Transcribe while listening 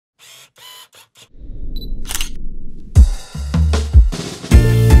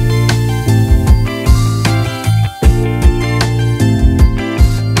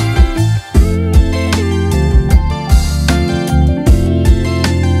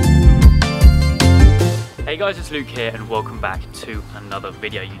guys, it's Luke here and welcome back to another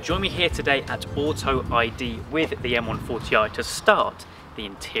video. You join me here today at AUTOID with the M140i to start the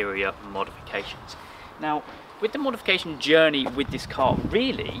interior modifications. Now, with the modification journey with this car,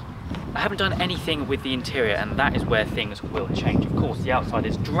 really, I haven't done anything with the interior, and that is where things will change. Of course, the outside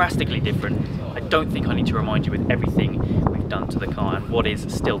is drastically different. I don't think I need to remind you with everything we've done to the car and what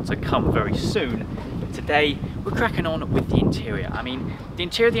is still to come very soon. But today, we're cracking on with the interior. I mean, the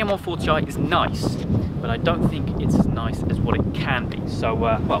interior of the M140i is nice, but I don't think it's as nice as what it can be. So,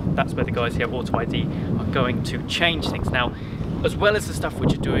 well, that's where the guys here at AUTOID are going to change things. Now, as well as the stuff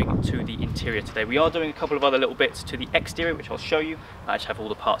which are doing to the interior today, we are doing a couple of other little bits to the exterior, which I'll show you. I just have all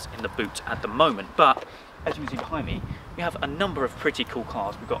the parts in the boot at the moment, but as you can see behind me, we have a number of pretty cool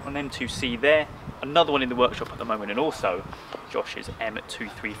cars. We've got an M2C there, another one in the workshop at the moment, and also Josh's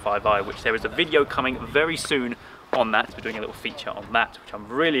M235i, which there is a video coming very soon on that. We're doing a little feature on that, which I'm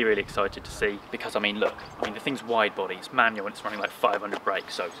really excited to see, because I mean, look, I mean, the thing's wide body, it's manual, and it's running like 500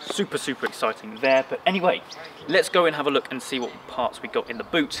 brakes, so super exciting there. But anyway, let's go and have a look and see what parts we got in the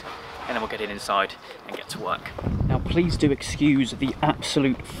boot, and then we'll get it inside and get to work. Now, please do excuse the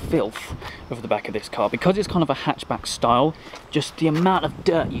absolute filth of the back of this car, because it's kind of a hatchback style. Just the amount of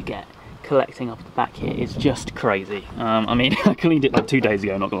dirt you get collecting up the back here is just crazy. I mean, I cleaned it like 2 days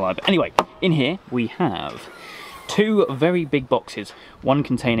ago, not gonna lie. But anyway, in here we have two very big boxes, one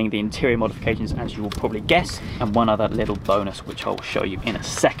containing the interior modifications, as you will probably guess, and one other little bonus which I'll show you in a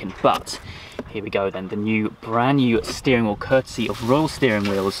second. But here we go then, the brand new steering wheel, courtesy of Royal Steering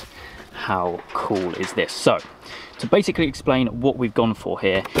Wheels. How cool is this? So, to basically explain what we've gone for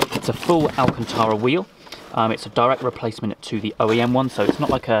here, it's a full Alcantara wheel. It's a direct replacement to the OEM one, so it's not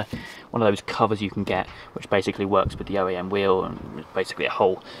like one of those covers you can get, which basically works with the OEM wheel, and it's basically a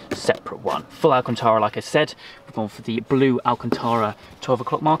whole separate one. Full Alcantara, like I said. We've gone for the blue Alcantara 12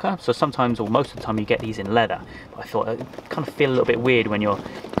 o'clock marker, so sometimes, or most of the time, you get these in leather. But I thought it kind of feel a little bit weird when you're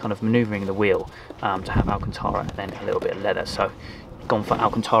kind of manoeuvring the wheel to have Alcantara and then a little bit of leather. So gone for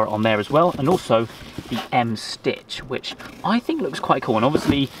Alcantara on there as well, and also the M stitch, which I think looks quite cool. And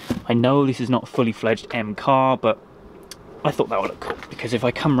obviously I know this is not a fully fledged M car, but I thought that would look cool, because if I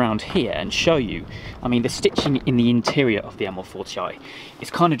come around here and show you, I mean, the stitching in the interior of the M140i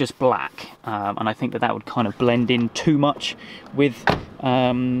is kind of just black, and I think that would kind of blend in too much with,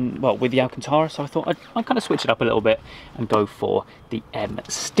 well, with the Alcantara, so I thought I'd kind of switch it up a little bit and go for the M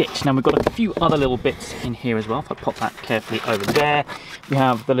stitch. Now, we've got a few other little bits in here as well. If I pop that carefully over there, we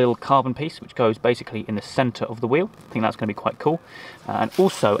have the little carbon piece, which goes basically in the center of the wheel. I think that's going to be quite cool. And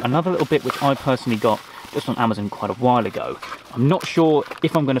also another little bit which I personally got just on Amazon quite a while ago. I'm not sure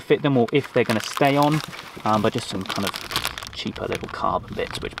if I'm going to fit them or if they're going to stay on, but just some kind of cheaper little carbon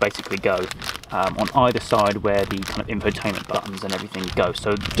bits which basically go on either side where the kind of infotainment buttons and everything go.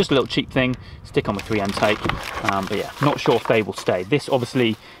 So just a little cheap thing, stick on with 3M tape, but yeah, not sure if they will stay. This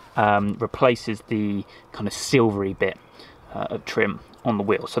obviously replaces the kind of silvery bit of trim on the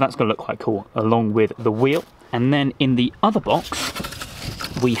wheel, so that's going to look quite cool along with the wheel. And then in the other box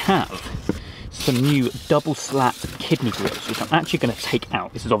we have some new double slat kidney grills, which I'm actually going to take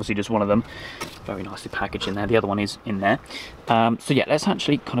out. This is obviously just one of them, very nicely packaged in there. The other one is in there. So yeah, let's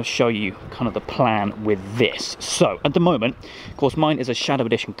actually kind of show you kind of the plan with this. So at the moment, of course, mine is a Shadow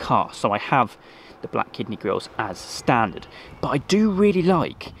Edition car, so I have the black kidney grills as standard. But I do really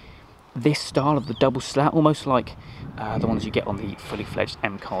like this style of the double slat, almost like the ones you get on the fully fledged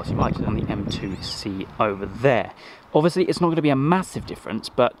M cars. You might get on the M2C over there. Obviously, it's not going to be a massive difference,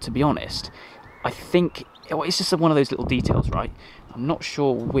 but to be honest, I think it's just one of those little details, right? I'm not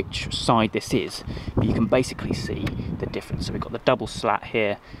sure which side this is, but you can basically see the difference. So we've got the double slat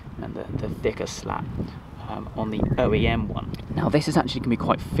here and the thicker slat on the OEM one. Now, this is actually going to be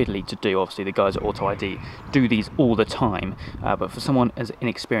quite fiddly to do. Obviously, the guys at AUTOID do these all the time, but for someone as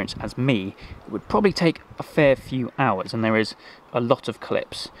inexperienced as me, it would probably take a fair few hours, and there is a lot of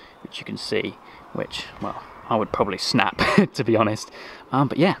clips, which you can see, which, well, I would probably snap, to be honest.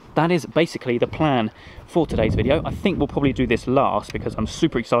 But yeah, that is basically the plan for today's video. I think we'll probably do this last, because I'm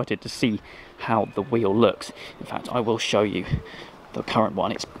super excited to see how the wheel looks. In fact, I will show you the current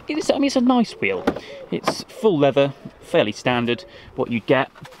one. I mean, it's a nice wheel. It's full leather, fairly standard, what you get,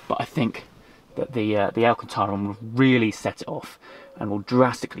 but I think that the Alcantara one will really set it off and will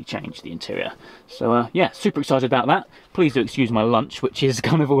drastically change the interior. So yeah, super excited about that. Please do excuse my lunch, which is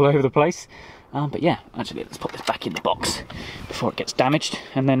kind of all over the place. But yeah, actually, let's put this back in the box before it gets damaged.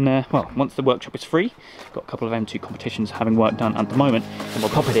 And then, well, once the workshop is free, got a couple of M2 competitions having work done at the moment, and we'll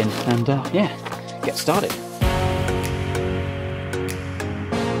pop it in and, yeah, get started.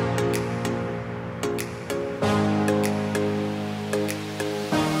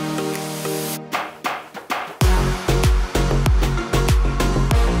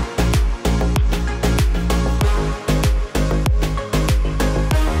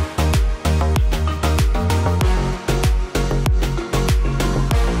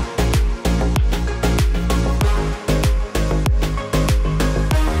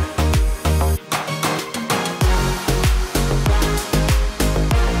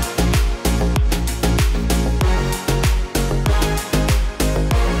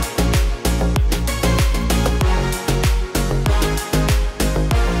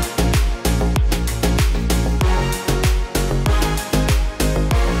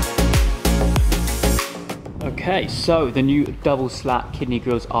 Okay, so the new double slat kidney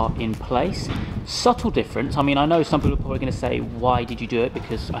grills are in place. Subtle difference. I mean, I know some people are probably going to say, why did you do it?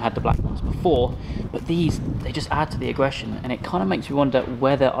 Because I had the black ones before. But these, they just add to the aggression. And it kind of makes me wonder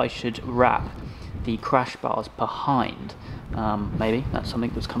whether I should wrap the crash bars behind. Maybe that's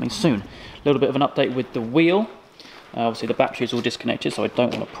something that's coming soon. A little bit of an update with the wheel. Obviously the battery is all disconnected, so I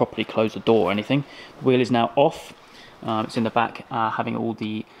don't want to properly close the door or anything. The wheel is now off. It's in the back, having all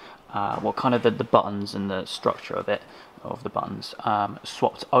the kind of the buttons and the structure of it, of the buttons,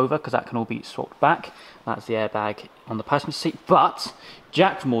 swapped over, because that can all be swapped back. That's the airbag on the passenger seat. But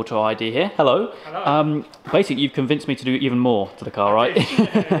Jack from AUTOID here, hello. Hello. Basically, you've convinced me to do even more to the car, right?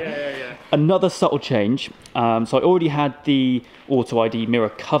 Yeah. Another subtle change. So I already had the AUTOID mirror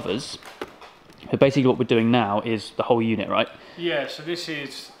covers. But basically what we're doing now is the whole unit, right? Yeah, so this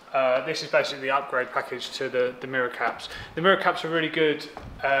is basically the upgrade package to the mirror caps. The mirror caps are really good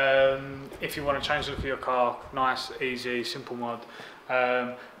if you want to change the look of your car. Nice, easy, simple mod.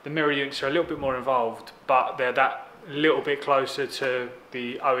 The mirror units are a little bit more involved, but they're that little bit closer to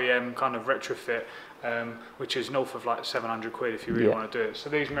the OEM kind of retrofit, which is north of like 700 quid if you really want to do it. So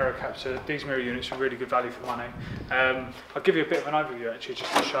these mirror units are really good value for money. I'll give you a bit of an overview actually,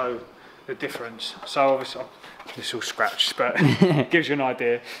 just to show the difference. So obviously this is all scratched, but gives you an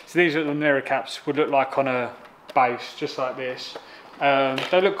idea. So these are the mirror caps, would look like on a base, just like this.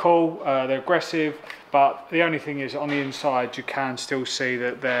 They look cool, they're aggressive, but the only thing is on the inside you can still see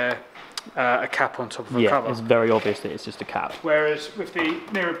that they're a cap on top of a cover. Yeah, it's very obvious that it's just a cap. Whereas with the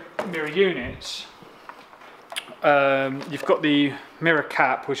mirror units, you've got the mirror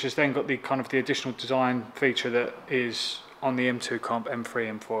cap, which has then got the kind of the additional design feature that is on the M2 comp,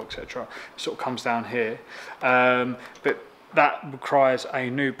 M3, M4, etc. Sort of comes down here, but that requires a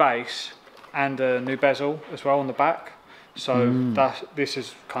new base and a new bezel as well on the back. So this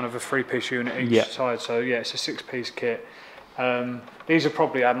is kind of a 3-piece unit each side. So yeah, it's a 6-piece kit. These are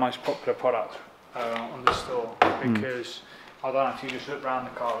probably our most popular product on the store, because I don't know if you just look around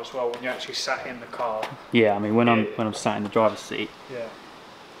the car as well when you actually sat in the car. Yeah, I mean when I'm sat in the driver's seat.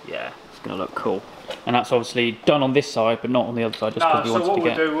 Yeah, it's gonna look cool. And that's obviously done on this side, but not on the other side, just because we wanted to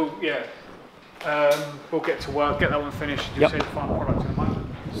get... So what we'll do, we'll get to work, get that one finished, and you'll see the final product in a moment.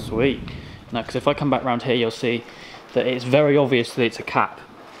 Sweet. Now, because if I come back round here, you'll see that it's very obvious that it's a cap.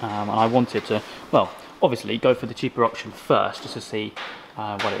 And I wanted to, well, obviously go for the cheaper option first, just to see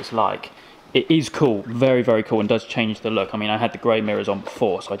what it's like. It is cool, very, very cool, and does change the look. I mean, I had the grey mirrors on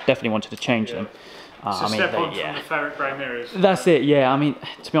before, so I definitely wanted to change them. So step on from the ferret grey mirrors. That's it, yeah. I mean,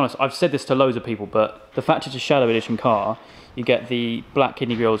 to be honest, I've said this to loads of people, but the fact it's a Shadow Edition car, you get the black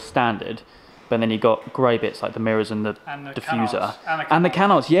kidney grills standard, but then you've got grey bits like the mirrors and the diffuser. And the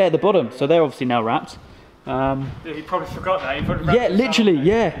canards, yeah, at the bottom. So they're obviously now wrapped. You probably forgot that. You probably wrapped literally,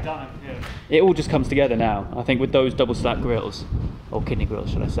 yeah. It all just comes together now. I think with those double slat grills, or kidney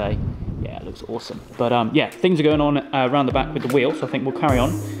grills, should I say. Yeah, it looks awesome. But yeah, things are going on around the back with the wheel, so I think we'll carry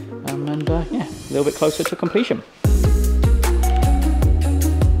on. And yeah, a little bit closer to completion.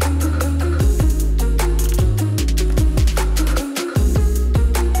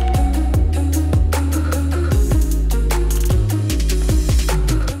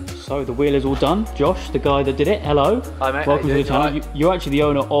 So the wheel is all done. Josh, the guy that did it, hello. Hi mate. Welcome to the channel. You're actually the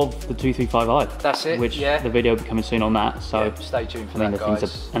owner of the 235i. That's it, which the video will be coming soon on that. So yeah, stay tuned for that, the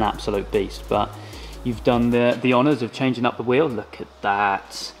thing's an absolute beast. But you've done the honours of changing up the wheel. Look at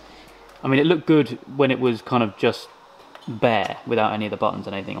that. I mean, it looked good when it was kind of just bare without any of the buttons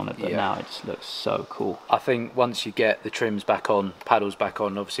and anything on it, but now it just looks so cool. I think once you get the trims back on, paddles back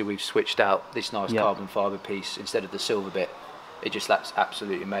on, obviously we've switched out this nice carbon fibre piece instead of the silver bit. It just looks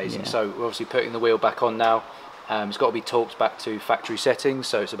absolutely amazing. So we're obviously putting the wheel back on now. It's got to be torqued back to factory settings,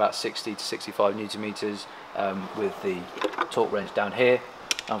 so it's about 60 to 65 Newton meters with the torque wrench down here.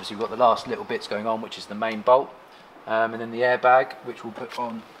 Obviously we've got the last little bits going on, which is the main bolt, and then the airbag, which we'll put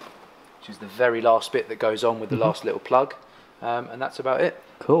on, which is the very last bit that goes on with the last little plug, and that's about it.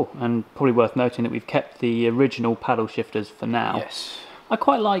 Cool, and probably worth noting that we've kept the original paddle shifters for now. Yes. I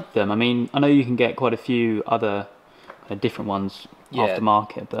quite like them. I mean, I know you can get quite a few other different ones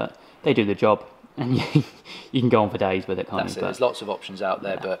aftermarket, but they do the job, and you can go on for days with it, can't you? There's lots of options out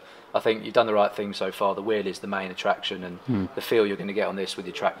there, but I think you've done the right thing so far. The wheel is the main attraction, and the feel you're going to get on this with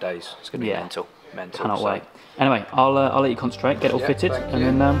your track days, it's going to be mental. Cannot wait. Anyway, I'll let you concentrate, get it all fitted,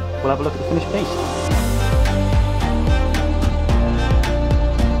 and then we'll have a look at the finished piece.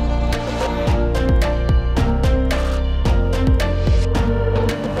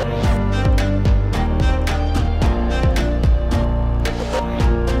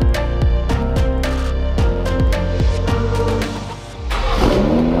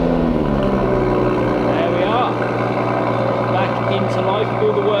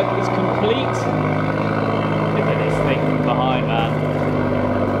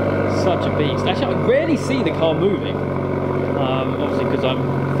 only see the car moving, obviously because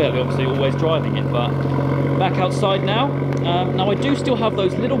I'm fairly obviously always driving it, but back outside now. Now I do still have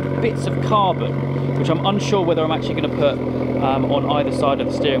those little bits of carbon, which I'm unsure whether I'm actually going to put on either side of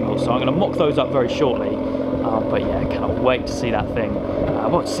the steering wheel, so I'm going to mock those up very shortly. But yeah, I cannot wait to see that thing.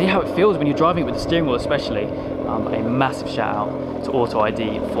 Well, to see how it feels when you're driving it with the steering wheel especially. A massive shout out to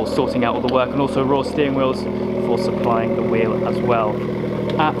AUTOID for sorting out all the work, and also Raw Steering Wheels for supplying the wheel as well.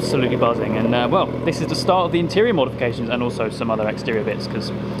 Absolutely buzzing, and well, this is the start of the interior modifications and also some other exterior bits, because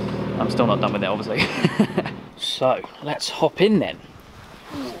I'm still not done with it obviously. So let's hop in then.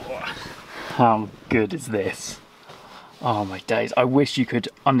 How good is this? Oh my days, I wish you could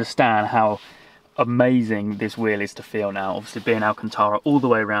understand how amazing this wheel is to feel now. Obviously being Alcantara all the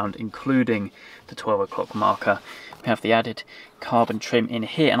way around, including the 12 o'clock marker. We have the added carbon trim in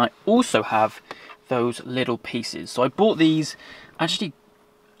here, and I also have those little pieces. So I bought these actually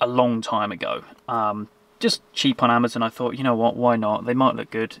a long time ago, just cheap on Amazon. I thought, you know what, why not? They might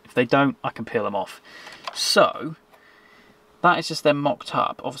look good. If they don't, I can peel them off. So that is just them mocked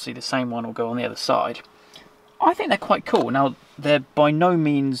up. Obviously the same one will go on the other side. I think they're quite cool. Now they're by no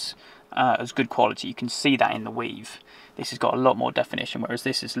means as good quality. You can see that in the weave. This has got a lot more definition, whereas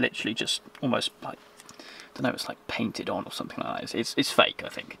this is literally just almost like, I don't know, it's like painted on or something like that. It's fake, I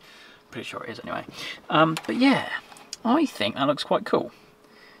think. Pretty sure it is anyway. But yeah, I think that looks quite cool.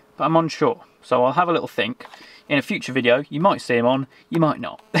 But I'm unsure, so I'll have a little think. In a future video, you might see them on, you might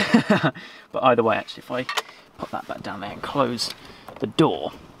not. But either way, actually, if I put that back down there and close the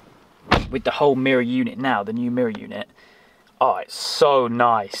door, with the whole mirror unit now, the new mirror unit, oh, it's so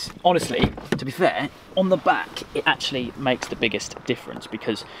nice. Honestly, to be fair, on the back, it actually makes the biggest difference,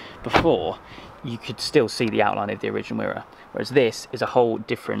 because before, you could still see the outline of the original mirror, whereas this is a whole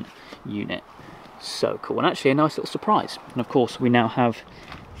different unit. So cool, and actually a nice little surprise. And of course, we now have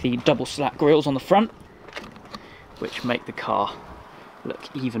the double slat grills on the front, which make the car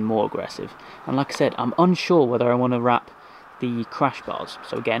look even more aggressive. And like I said, I'm unsure whether I want to wrap the crash bars,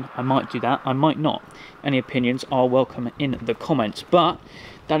 so again, I might do that, I might not. Any opinions are welcome in the comments, but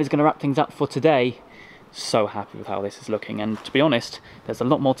that is going to wrap things up for today. So happy with how this is looking, and to be honest, there's a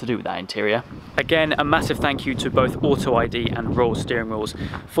lot more to do with that interior. Again, a massive thank you to both AUTOID and Royal Steering Wheels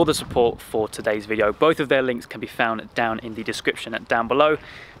for the support for today's video. Both of their links can be found down in the description down below.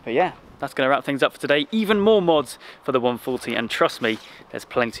 But yeah, that's going to wrap things up for today. Even more mods for the 140, and trust me, there's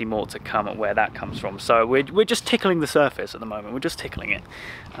plenty more to come where that comes from. So we're just tickling the surface at the moment. We're just tickling it.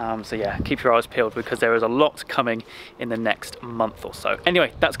 So yeah, keep your eyes peeled, because there is a lot coming in the next month or so.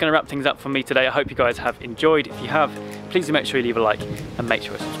 Anyway, that's going to wrap things up for me today. I hope you guys have enjoyed. If you have, please do make sure you leave a like and make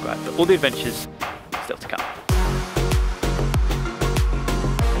sure you subscribe. But all the adventures still to come.